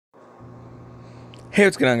Hey,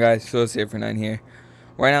 what's going on, guys? So it's here for 9 here.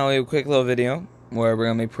 Right now we have a quick little video where we're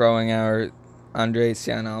gonna be proing our Andre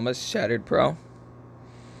Cianalmas Shattered Pro.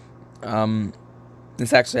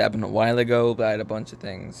 This actually happened a while ago, but I had a bunch of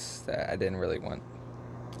things that I didn't really want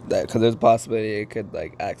that because there's a possibility it could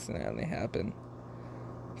like accidentally happen.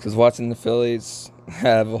 Because watching the Phillies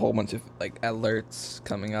have a whole bunch of like alerts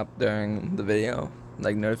coming up during the video,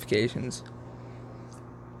 like notifications.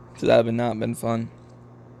 So that would not been fun.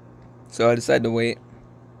 So I decided to wait.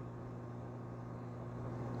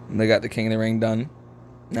 They got the King of the Ring done.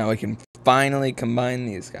 Now we can finally combine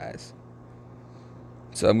these guys.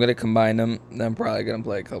 So I'm going to combine them. Then I'm probably going to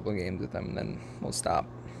play a couple of games with them. And then we'll stop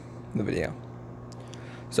the video.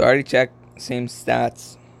 So I already checked. Same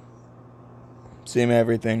stats. Same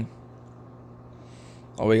everything.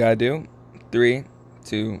 All we got to do. 3,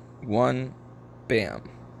 2, 1. Bam.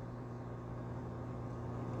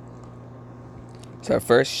 It's our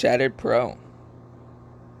first Shattered Pro.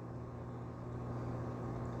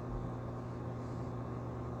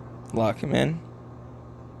 Lock him in.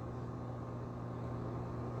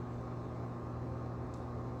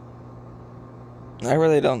 I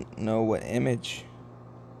really don't know what image.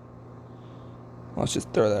 Let's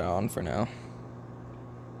just throw that on for now.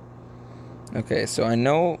 Okay, so I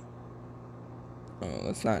know... Oh,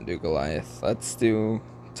 let's not do Goliath. Let's do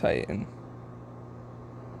Titan.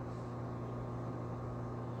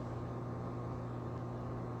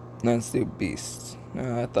 Let's do Beast.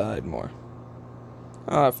 No, I thought I had more.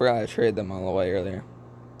 Oh, I forgot I traded them all away earlier.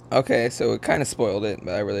 Okay, so it kind of spoiled it,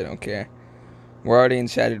 but I really don't care. We're already in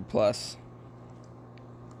Shattered Plus.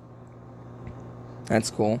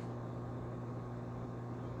 That's cool.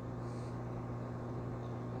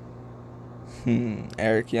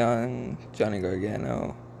 Eric Young, Johnny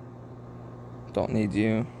Gargano. Don't need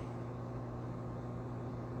you.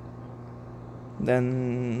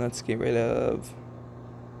 Then let's get rid of...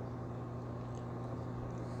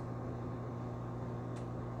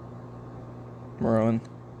 Merwin.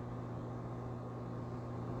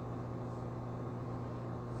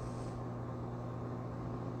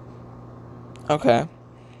 Okay.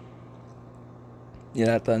 Yeah,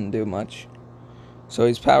 that doesn't do much. So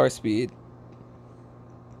he's power speed.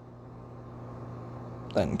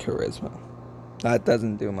 Then charisma. That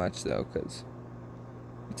doesn't do much though, because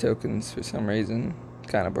tokens for some reason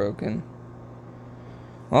kind of broken.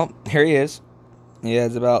 Well, here he is. He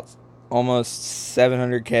has about almost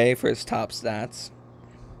 700k for his top stats.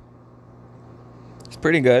 It's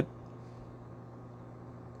pretty good.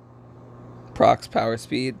 Procs power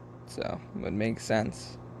speed, so it would make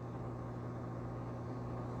sense.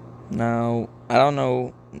 Now, I don't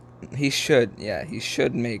know. He should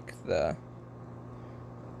make the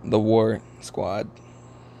War Squad.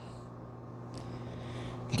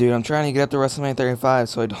 Dude, I'm trying to get up to WrestleMania 35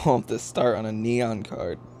 so I don't have to start on a neon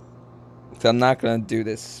card. Because I'm not going to do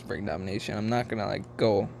this ring domination. I'm not going to like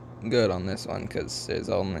go good on this one because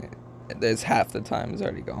there's half the time is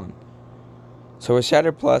already gone. So with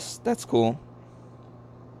Shattered Plus, that's cool.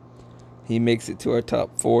 He makes it to our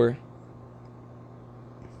top 4.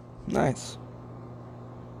 Nice.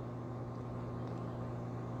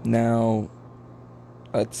 Now,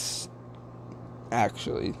 let's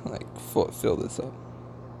actually like fill this up.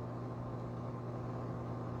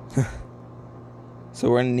 So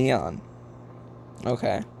we're in neon.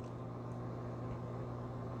 Okay.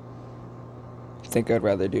 I think I'd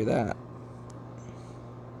rather do that.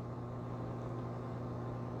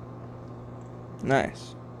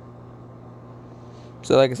 Nice.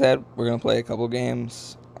 So like I said, we're going to play a couple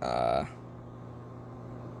games. How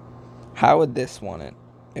would this want it?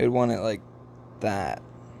 It would want it like that.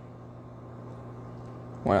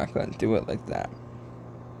 We're not going to do it like that.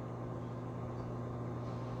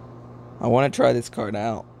 I want to try this card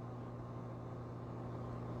out.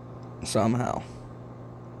 Somehow.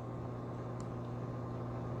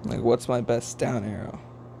 Like, what's my best down arrow?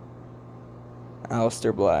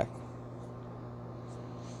 Aleister Black.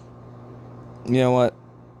 You know what?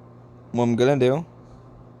 What I'm gonna do?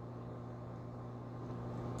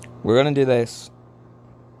 We're gonna do this.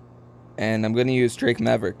 And I'm gonna use Drake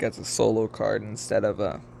Maverick as a solo card instead of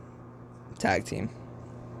a tag team.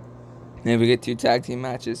 And if we get 2 tag team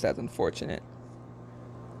matches, that's unfortunate.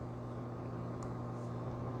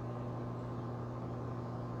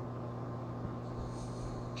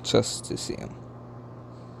 Just to see him.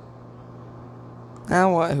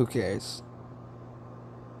 Now what? Who cares?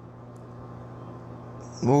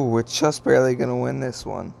 Ooh, we're just barely gonna win this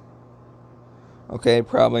one. Okay,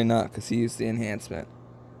 probably not, because he used the enhancement.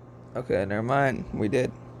 Okay, never mind. We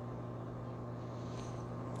did.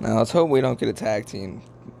 Now, let's hope we don't get a tag team.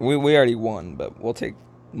 We already won, but we'll take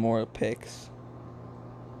more picks.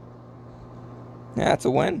 Yeah, it's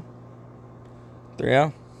a win.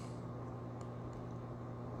 3-0.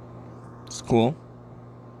 It's cool.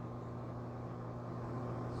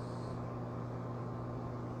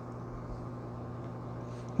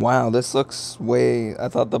 Wow, this looks way... I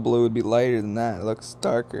thought the blue would be lighter than that. It looks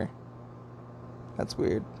darker. That's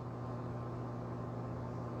weird.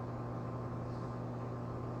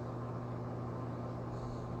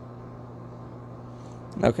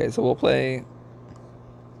 Okay, so we'll play...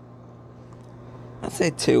 I'd say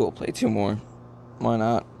 2. We'll play 2 more. Why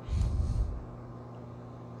not?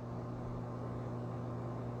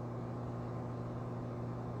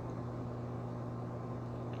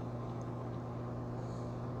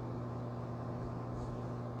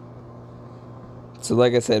 So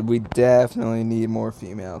like I said, we definitely need more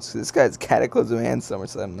females. This guy's Cataclysm and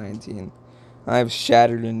SummerSlam 19. I have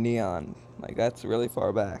Shattered and Neon. Like, that's really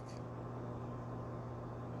far back.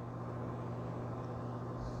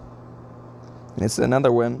 It's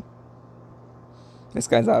another win. This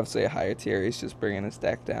guy's obviously a higher tier. He's just bringing his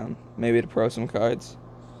deck down. Maybe to pro some cards.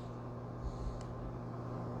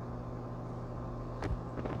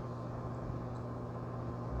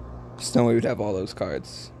 Still, we would have all those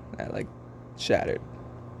cards at, like, Shattered.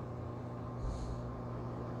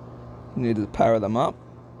 Need to power them up.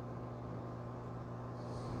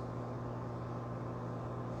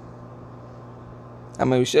 I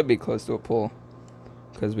mean, we should be close to a pull.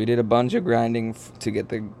 Because we did a bunch of grinding to get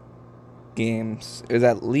the games. It was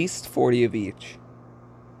at least 40 of each.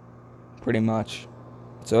 Pretty much.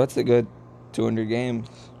 So it's a good 200 games.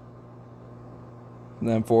 And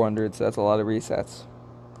then 400, so that's a lot of resets.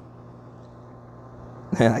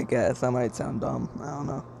 I guess. That might sound dumb. I don't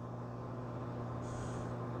know.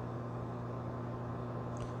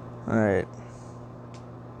 Alright.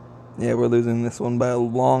 Yeah, we're losing this one by a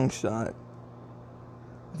long shot.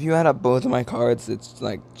 If you add up both of my cards, it's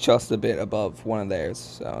like just a bit above one of theirs.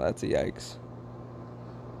 So that's a yikes.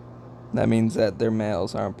 That means that their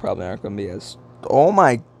males probably aren't going to be as... Oh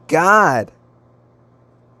my god!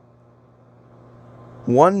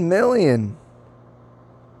 1 million!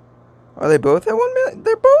 Are they both at 1 million?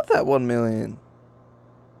 They're both at 1 million.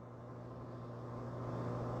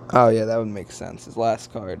 Oh yeah, that would make sense. His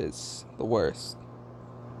last card is the worst.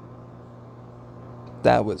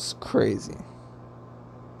 That was crazy.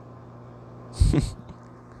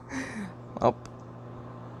 Well,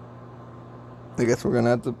 I guess we're gonna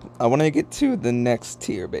have to... I want to get to the next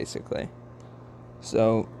tier, basically.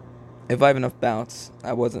 So, if I have enough bounce,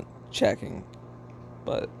 I wasn't checking,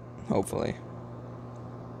 but hopefully.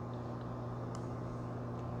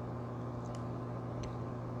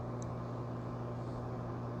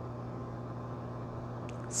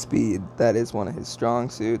 Speed, that is one of his strong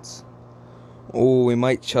suits. Oh, we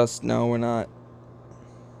might just... No, we're not.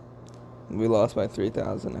 We lost by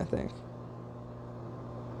 3,000, I think.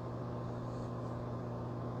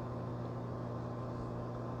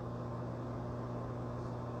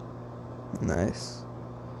 Nice.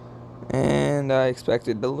 And I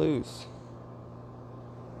expected to lose.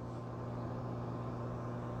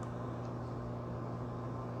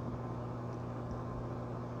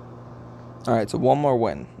 Alright, so one more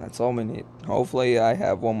win. That's all we need. Hopefully I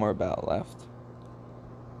have one more bout left.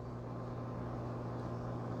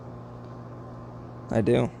 I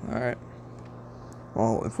do. Alright.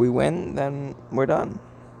 Well, if we win, then we're done.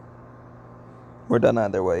 We're done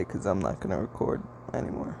either way, because I'm not going to record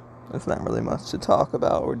anymore. There's not really much to talk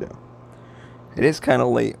about or do. It is kind of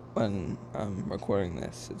late when I'm recording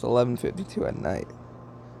this. It's 11:52 at night.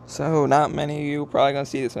 So, not many of you are probably going to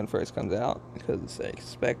see this when it first comes out, because I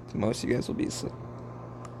expect most of you guys will be asleep.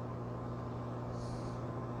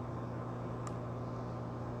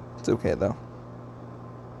 It's okay, though.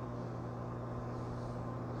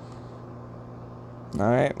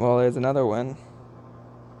 Alright, well, there's another win.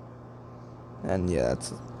 And yeah,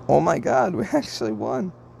 it's... Oh my god, we actually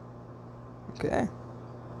won. Okay.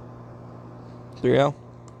 3-0.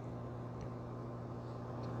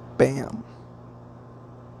 Bam.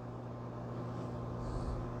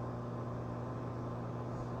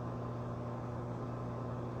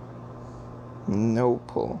 No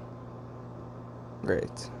pull.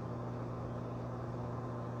 Great.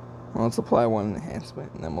 Well, let's apply one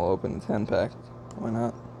enhancement, and then we'll open the 10-pack. Why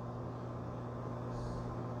not?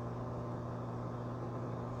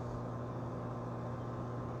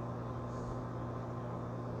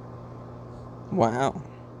 Wow.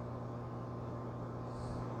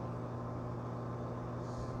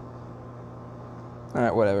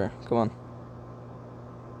 Alright, whatever. Come on.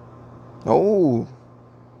 Oh!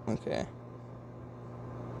 Okay.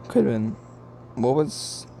 Could have been... What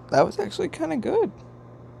was... That was actually kind of good.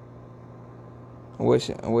 I wish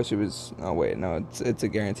it was. Oh wait, no, it's a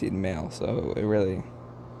guaranteed male. So it really.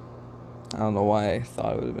 I don't know why I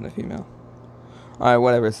thought it would have been a female. All right,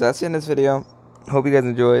 whatever. So that's the end of this video. Hope you guys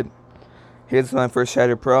enjoyed. Here's my first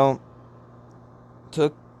Shattered Pro.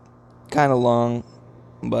 Took kind of long,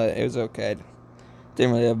 but it was okay.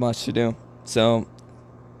 Didn't really have much to do. So,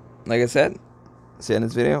 like I said, that's the end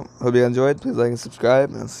of this video. Hope you guys enjoyed. Please like and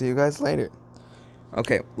subscribe, and I'll see you guys later.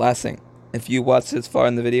 Okay, last thing. If you watched this far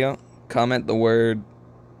in the video, comment the word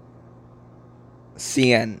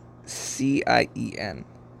CN. CIEN.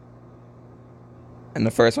 And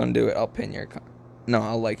the first one to do it, I'll pin your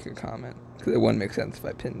I'll like your comment. Because it wouldn't make sense if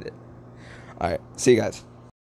I pinned it. Alright, see you guys.